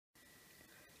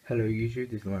Hello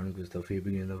YouTube, this is RandomGStuff here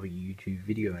bringing another YouTube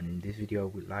video, and in this video I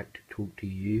would like to talk to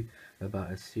you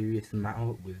about a serious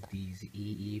matter with these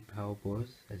EE power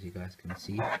bars, as you guys can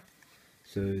see.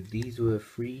 So these were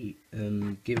free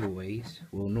giveaways,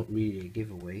 well not really a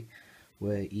giveaway,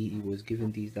 where EE was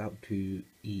giving these out to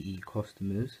EE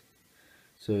customers.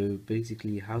 So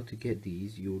basically how to get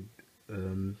these, you'll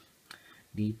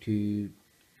need to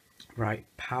write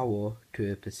power to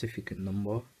a specific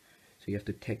number. So you have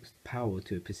to text power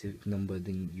to a specific number,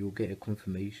 then you'll get a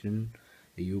confirmation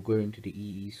that you'll go into the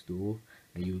EE store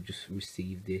and you'll just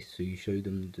receive this. So you show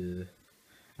them the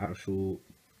actual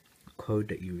code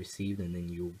that you received and then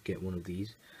you'll get one of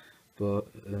these. But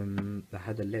I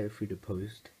had a letter through the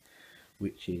post,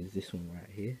 which is this one right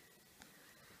here,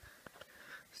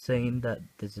 saying that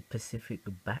there's a specific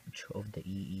batch of the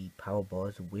EE power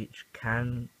bars which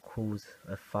can cause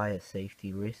a fire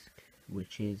safety risk,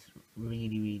 which is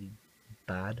really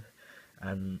bad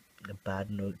and a bad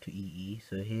note to EE.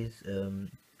 So here's a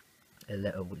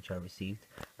letter which I received.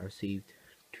 I received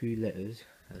 2 letters,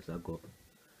 as I got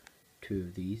 2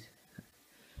 of these.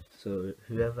 So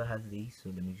whoever has these,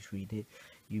 so let me just read it.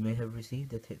 You may have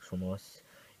received a text from us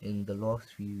in the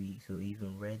last few weeks, or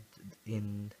even read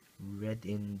in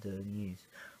the news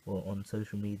or on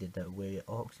social media, that we're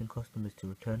asking customers to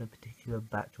return a particular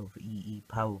batch of EE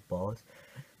power bars.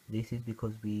 This is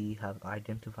because we have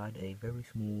identified a very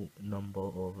small number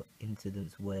of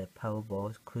incidents where power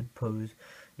bars could pose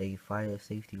a fire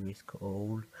safety risk,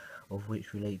 all of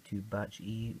which relate to batch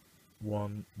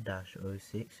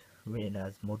E1-06, written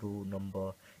as model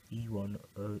number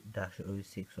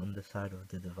E1-06 on the side of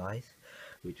the device,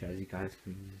 which, as you guys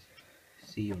can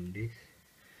see on this,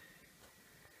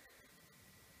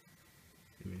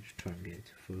 let me just try and get it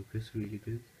to focus really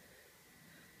good.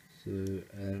 So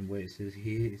where it says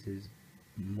here, it says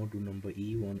model number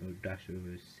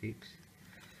E1-06, and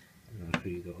I'll show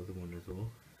you the other one as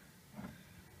well.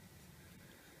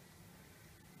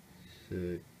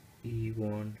 So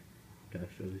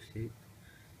E1-06.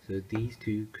 So these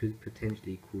two could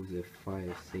potentially cause a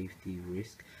fire safety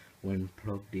risk when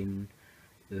plugged in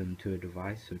to a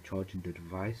device, so charging the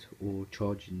device or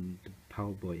charging the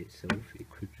power bar itself. It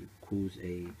could cause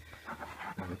a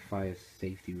fire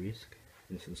safety risk.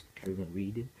 This is carry on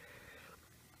reading.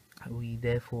 We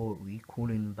therefore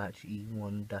recalling batch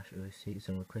E1-06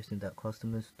 and requesting that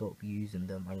customers stop using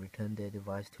them and return their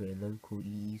device to a local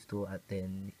EE store at their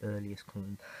earliest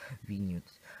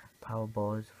convenience. Power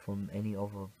bars from any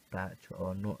other batch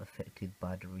are not affected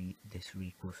by this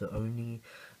recall, so only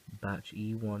batch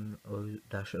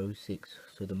E1-06.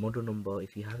 So the model number,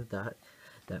 if you have that,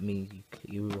 that means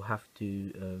you will have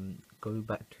to go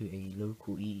back to a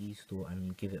local EE store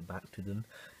and give it back to them.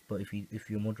 But if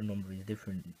your model number is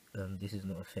different, this is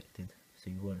not affected, so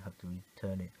you won't have to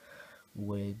return it.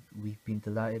 We've been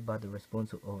delighted by the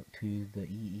response to the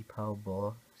EE power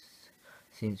bar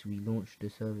since we launched the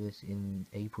service in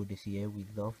April this year. We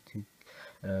love to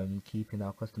keeping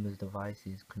our customers'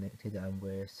 devices connected, and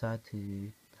we're sad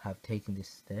to have taken this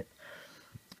step.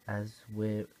 As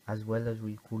well as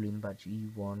recalling batch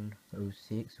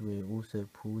E1-06, we're also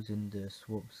pausing the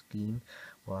swap scheme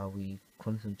while we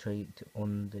concentrate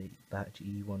on the batch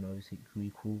E1-06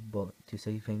 recall, but to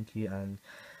say thank you and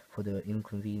for the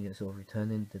inconvenience of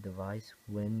returning the device.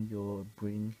 When you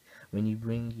bring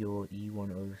your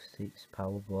E1-06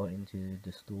 power bar into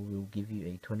the store, we'll give you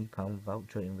a £20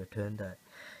 voucher in return that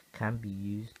can be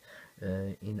used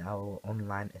in our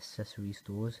online accessory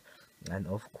stores. And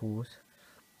of course,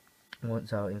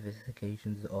 once our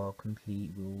investigations are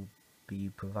complete, we'll be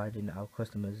providing our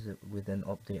customers with an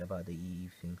update about the EE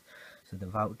thing. So the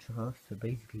voucher, so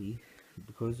basically,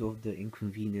 because of the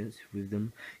inconvenience with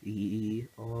them, EE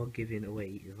are giving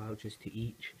away vouchers to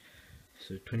each,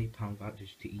 so £20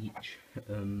 vouchers to each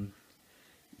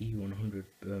E100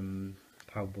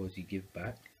 power bars you give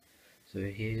back. So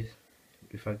here's,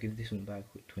 if I give this one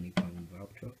back with £20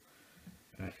 voucher,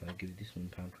 and if I give this one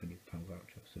 £20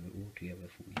 voucher, so altogether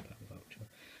 £40 voucher.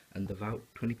 And the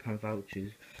 £20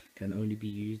 vouchers can only be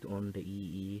used on the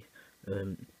EE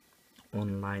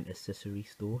online accessory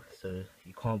store, so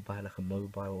you can't buy like a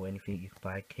mobile or anything. You can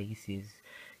buy cases,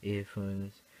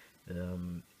 earphones,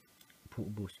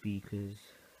 portable speakers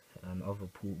and other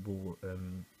portable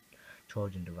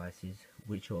charging devices,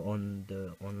 which are on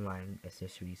the online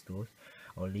accessory stores.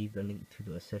 I'll leave the link to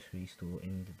the accessory store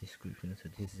in the description. So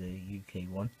this is a UK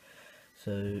one.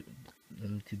 So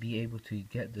to be able to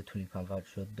get the £20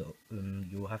 voucher,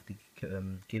 you'll have to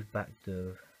give back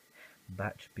the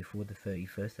batch before the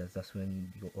 31st, as that's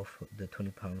when your offer, the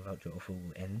 £20 voucher offer,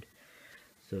 will end.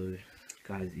 So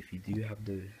guys, if you do have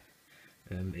the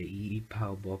a EE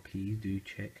power bar, please do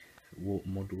check what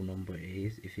model number it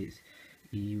is. If it's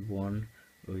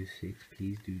E1-06,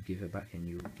 please do give it back and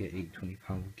you'll get a £20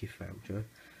 gift voucher.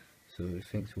 So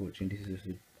thanks for watching. This is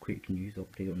a quick news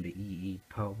update on the EE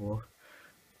power bar.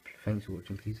 Thanks for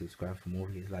watching. Please subscribe for more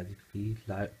videos like this. Please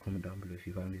like, comment down below if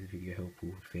you found this video helpful.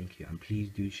 Thank you, and please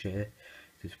do share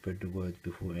to spread the word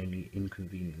before any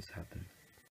inconvenience happens.